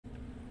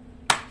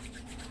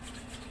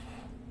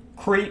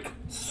Creek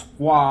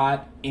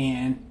Squad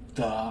in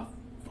the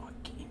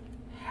fucking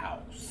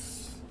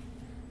house.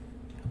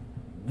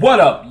 What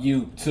up,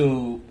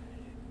 YouTube?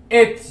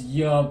 It's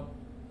your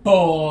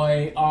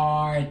boy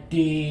R.D.S.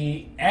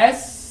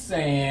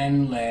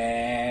 and let's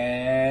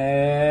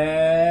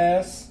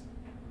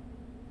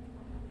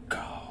go.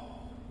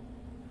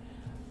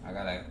 I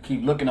gotta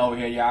keep looking over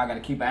here, y'all. I gotta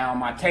keep an eye on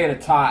my tater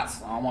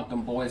tots. I don't want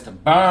them boys to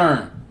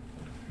burn.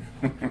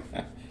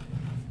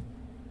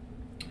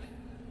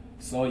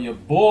 So your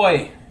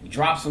boy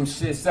dropped some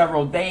shit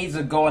several days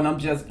ago and I'm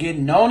just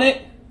getting on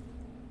it.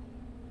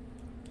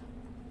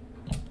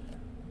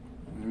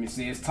 Let me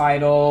see, it's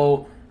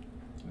titled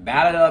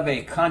Ballad of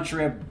a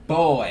Country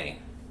Boy.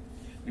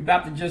 We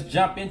about to just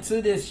jump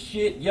into this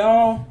shit,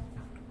 y'all.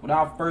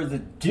 Without further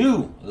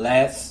ado,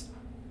 let's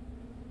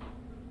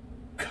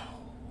go.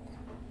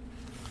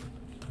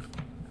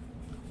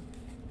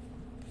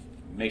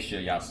 Make sure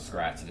y'all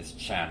subscribe to this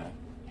channel.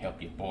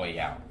 Help your boy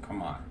out.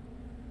 Come on.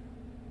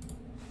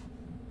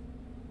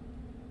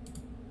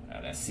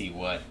 Let's see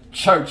what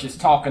church is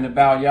talking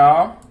about,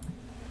 y'all.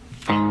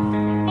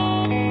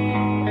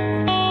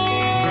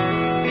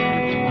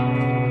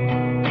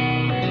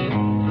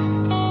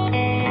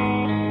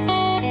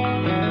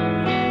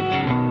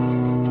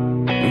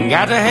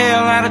 Got the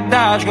hell out of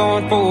Dodge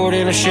going forward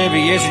in a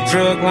Chevy. It's a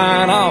truck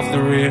line off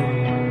the rear.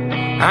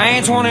 I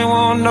ain't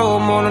 21 no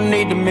more, no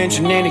need to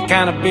mention any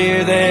kind of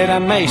beer that I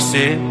may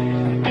sip.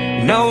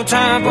 No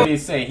time for... What do you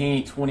say? He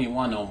ain't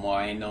 21 no more.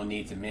 Ain't no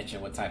need to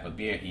mention what type of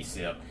beer he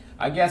sip.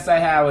 I guess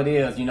that's how it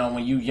is. You know,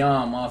 when you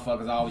young,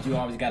 motherfuckers, you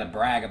always got to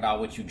brag about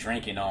what you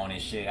drinking on and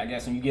shit. I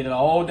guess when you get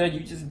older, you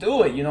just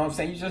do it. You know what I'm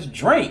saying? You just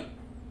drink.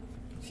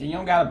 See, you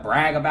don't got to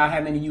brag about how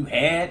many you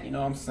had. You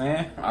know what I'm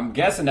saying? I'm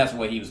guessing that's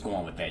where he was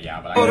going with that,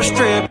 y'all. But I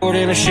strip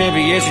in a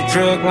Chevy, it's a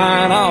truck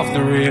line off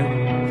the rear.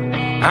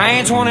 I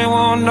ain't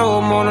 21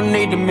 no more, no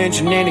need to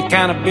mention any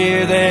kind of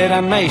beer that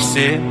I may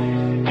sip.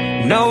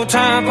 No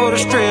time for the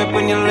strip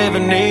when you're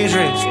living these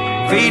risks.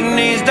 Feeding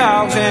these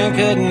dogs and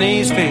cutting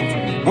these fish.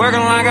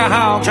 Working like a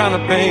hog trying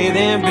to pay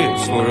them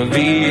bills for a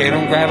V8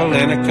 on gravel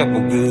and a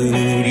couple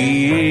good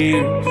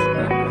years.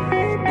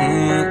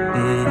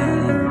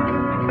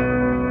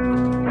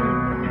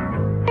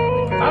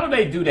 How do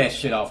they do that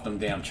shit off them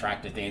damn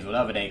tractor things,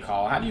 whatever they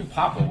call? How do you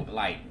pop it,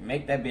 like,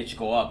 make that bitch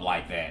go up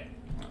like that?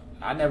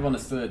 I never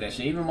understood that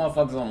shit. Even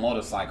motherfuckers on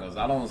motorcycles,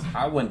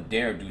 I wouldn't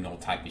dare do no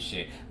type of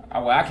shit.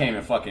 I can't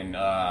even fucking,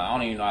 I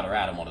don't even know how to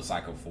ride a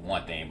motorcycle for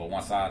one thing, but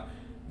once I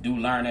do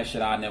learn that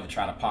shit, I'll never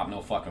try to pop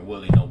no fucking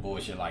wheelie, no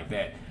bullshit like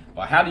that.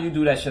 But how do you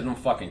do that shit on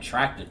fucking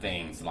tractor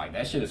things? Like,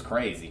 that shit is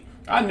crazy.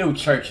 I knew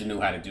Church knew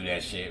how to do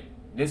that shit.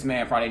 This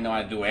man probably know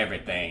how to do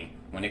everything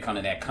when it comes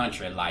to that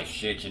country life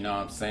shit, you know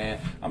what I'm saying?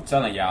 I'm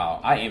telling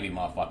y'all, I envy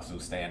motherfuckers who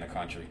stay in the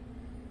country.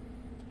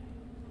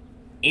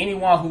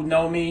 Anyone who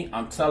know me,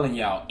 I'm telling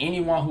y'all,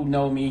 anyone who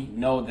know me,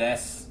 know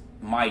that's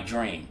my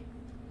dream.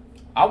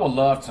 I would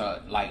love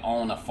to, like,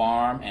 own a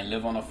farm and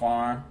live on a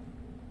farm.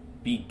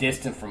 Be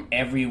distant from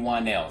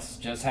everyone else.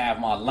 Just have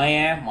my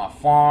land, my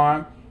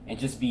farm, and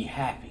just be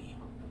happy.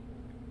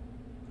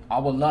 I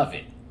would love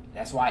it.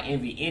 That's why I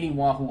envy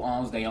anyone who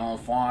owns their own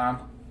farm.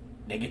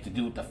 They get to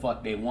do what the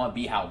fuck they want,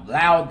 be how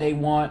loud they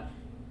want.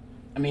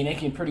 I mean, they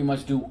can pretty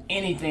much do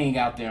anything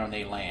out there on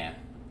their land.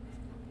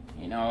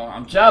 You know,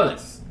 I'm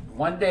jealous.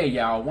 One day,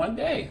 y'all, one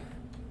day.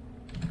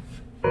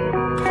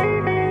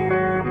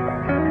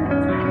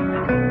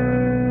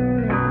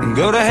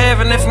 Go to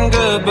heaven if I'm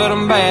good, but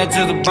I'm bad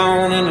to the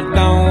bone, and I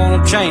don't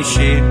wanna change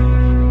shit.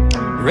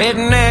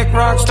 Redneck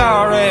rock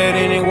star at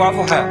any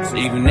Waffle House,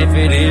 even if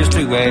it is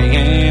 2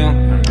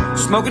 a.m.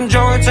 Smoking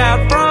joints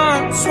out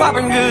front,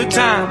 swapping good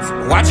times,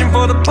 watching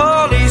for the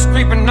police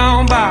creeping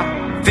on by.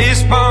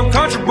 Fist bump,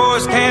 country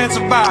boys can't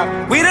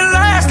survive. We the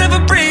last of a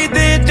breed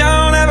that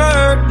don't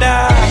ever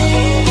die.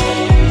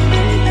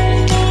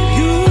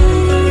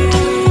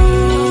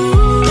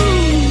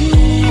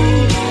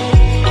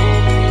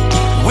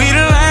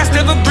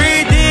 Of a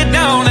breed that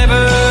don't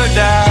ever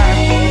die.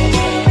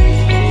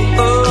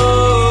 Oh,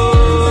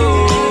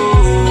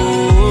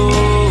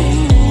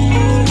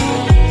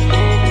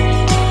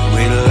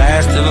 we're the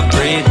last of a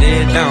breed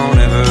that don't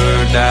ever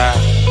die.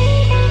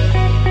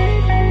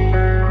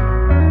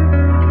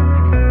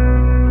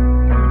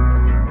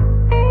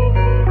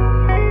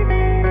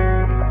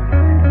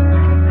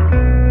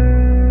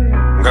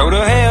 Go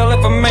to hell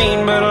if I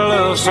mean, but I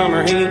love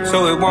summer heat,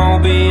 so it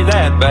won't be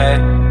that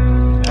bad.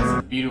 That's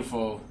a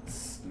beautiful.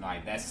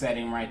 Like that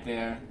setting right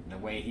there, the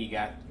way he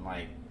got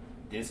like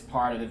this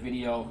part of the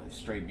video is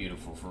straight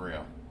beautiful for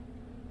real.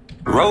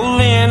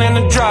 Rolling in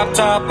the drop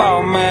top,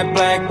 all matte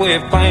black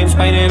with flames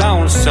painted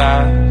on the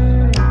side.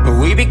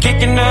 We be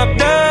kicking up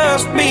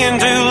dust, being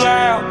too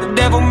loud. The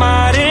devil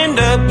might end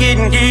up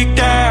getting kicked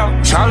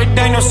out. Charlie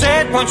Daniels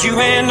said, "Punch you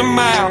in the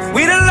mouth."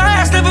 We the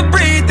last of a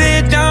breed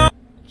that don't.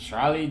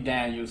 Charlie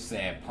Daniels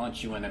said,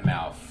 "Punch you in the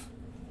mouth."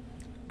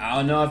 I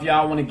don't know if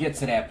y'all want to get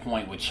to that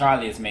point where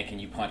Charlie is making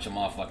you punch a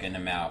motherfucker in the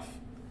mouth.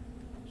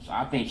 So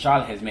I think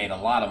Charlie has made a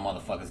lot of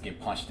motherfuckers get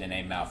punched in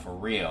their mouth for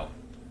real.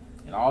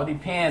 It all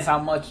depends how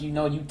much, you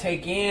know, you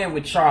take in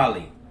with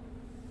Charlie.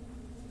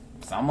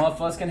 Some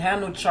motherfuckers can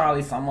handle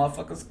Charlie, some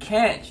motherfuckers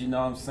can't, you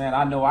know what I'm saying?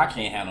 I know I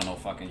can't handle no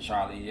fucking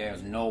Charlie.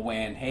 There's no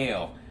way in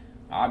hell.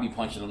 I'll be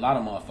punching a lot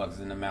of motherfuckers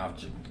in the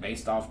mouth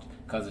based off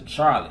because of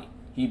Charlie.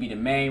 He'd be the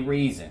main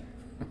reason.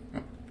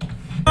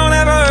 Don't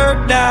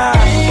ever die.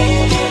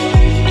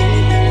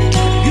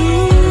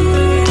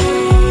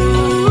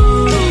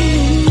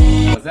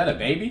 Was that a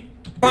baby?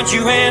 Punch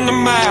you in the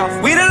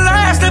mouth. We the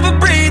last ever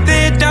breathe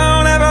it.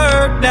 Don't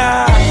ever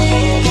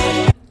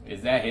die.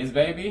 Is that his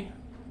baby?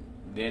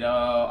 Did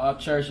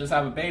Upchurch just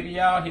have a baby,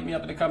 y'all? Hit me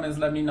up in the comments,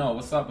 let me know.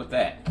 What's up with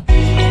that?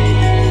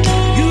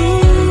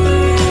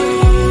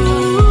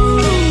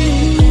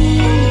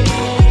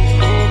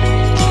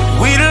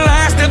 We the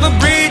last ever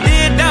breathe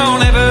it.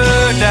 Don't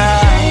ever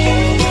die.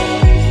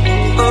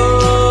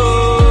 Oh,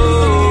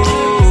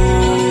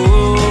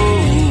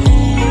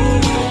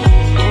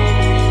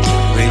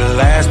 we the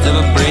last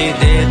ever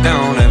breathe it.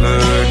 Don't ever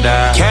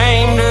die.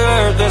 Came to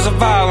earth as a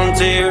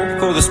volunteer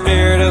for the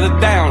spirit of the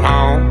down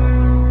home.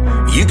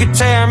 You could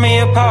tear me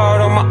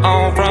apart on my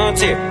own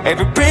frontier.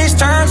 Every piece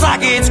turns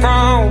like it's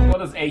grown. What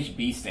does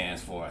HB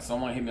stands for?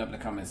 Someone hit me up in the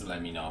comments and let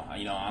me know.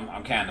 You know,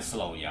 I'm kind of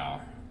slow,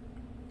 y'all.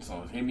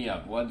 So hit me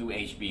up. What do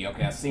HB?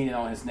 Okay, I seen it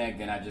on his neck,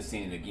 then I just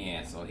seen it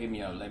again. So hit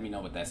me up. Let me know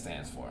what that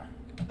stands for.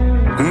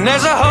 And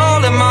there's a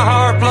hole in my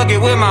heart, plug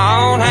it with my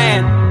own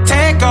hand.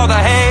 Take all the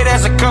hate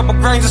as a couple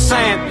grains of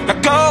sand.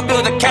 Now go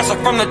build a castle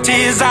from the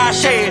tears I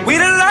shed. We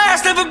the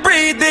last ever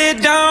breathe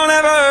it, don't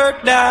ever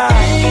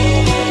die.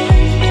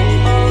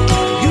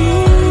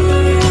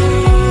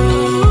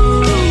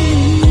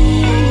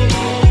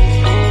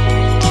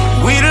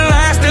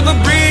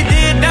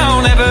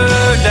 Don't ever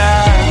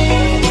die.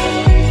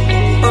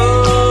 Oh,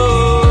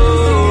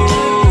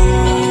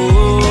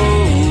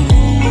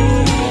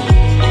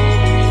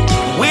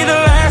 we the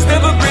last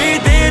ever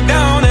breathe it.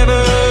 Don't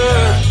ever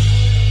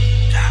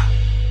die.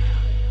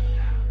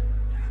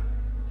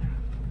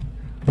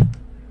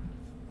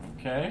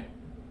 Okay.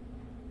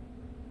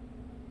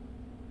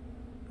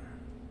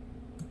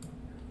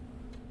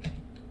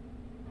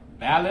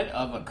 Ballad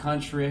of a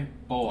Country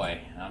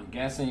Boy. I'm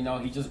guessing, you know,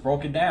 he just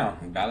broke it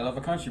down. Ballad of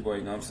a Country Boy,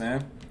 you know what I'm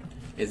saying?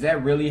 Is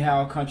that really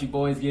how country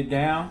boys get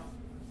down?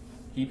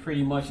 He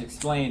pretty much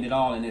explained it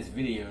all in this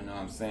video, you know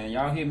what I'm saying?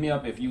 Y'all hit me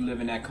up if you live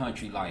in that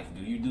country life.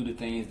 Do you do the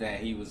things that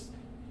he was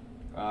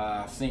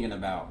singing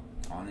about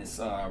on this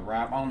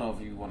rap? I don't know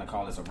if you want to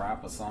call this a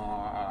rap or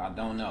song. I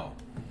don't know.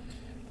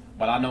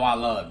 But I know I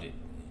loved it.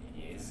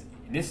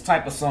 This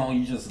type of song,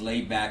 you just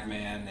lay back,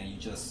 man, and you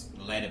just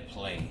let it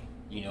play.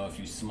 You know, if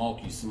you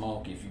smoke, you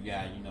smoke. If you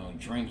got, you know,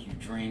 drink, you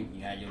drink.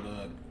 You have your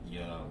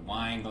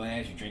wine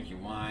glass, you drink your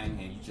wine,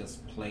 and you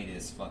just play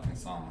this fucking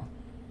song.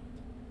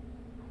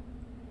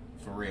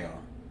 For real.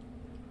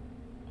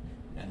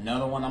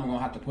 Another one I'm gonna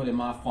have to put in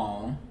my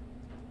phone.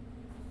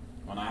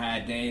 When I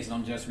had days and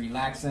I'm just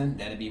relaxing,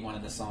 that'd be one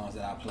of the songs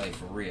that I play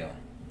for real.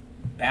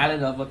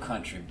 Ballad of a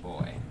Country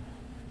Boy.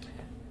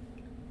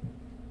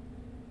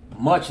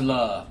 Much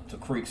love to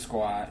Creek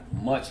Squad.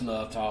 Much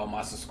love to all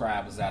my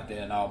subscribers out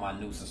there and all my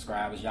new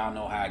subscribers. Y'all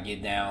know how I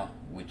get down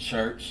with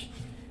church.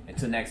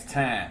 Until next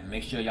time,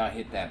 make sure y'all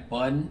hit that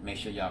button. Make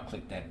sure y'all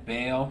click that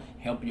bell.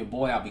 Help your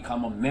boy out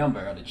become a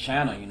member of the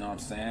channel, you know what I'm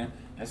saying?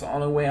 That's the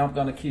only way I'm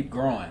going to keep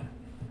growing.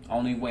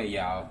 Only way,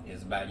 y'all,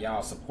 is about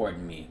y'all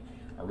supporting me.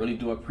 I really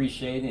do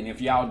appreciate it. And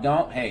if y'all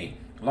don't, hey,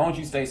 as long as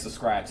you stay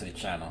subscribed to the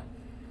channel.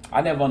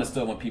 I never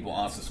understood when people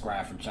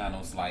unsubscribe from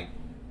channels. Like,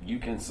 you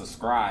can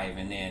subscribe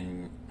and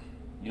then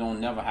you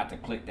don't never have to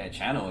click that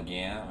channel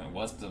again. I mean,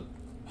 what's the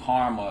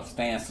harm of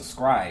staying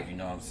subscribed, you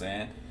know what I'm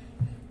saying?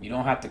 You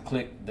don't have to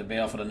click the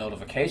bell for the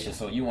notification,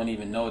 so you won't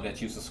even know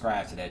that you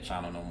subscribe to that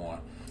channel no more.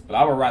 But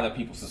I would rather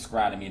people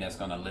subscribe to me that's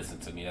going to listen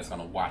to me, that's going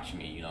to watch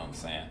me, you know what I'm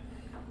saying?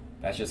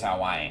 That's just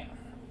how I am.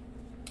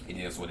 It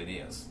is what it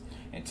is.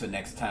 Until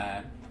next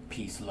time,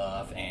 peace,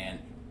 love, and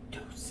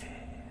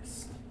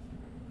deuces.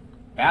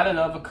 Ballad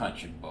of a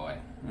Country Boy.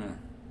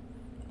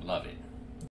 Love it.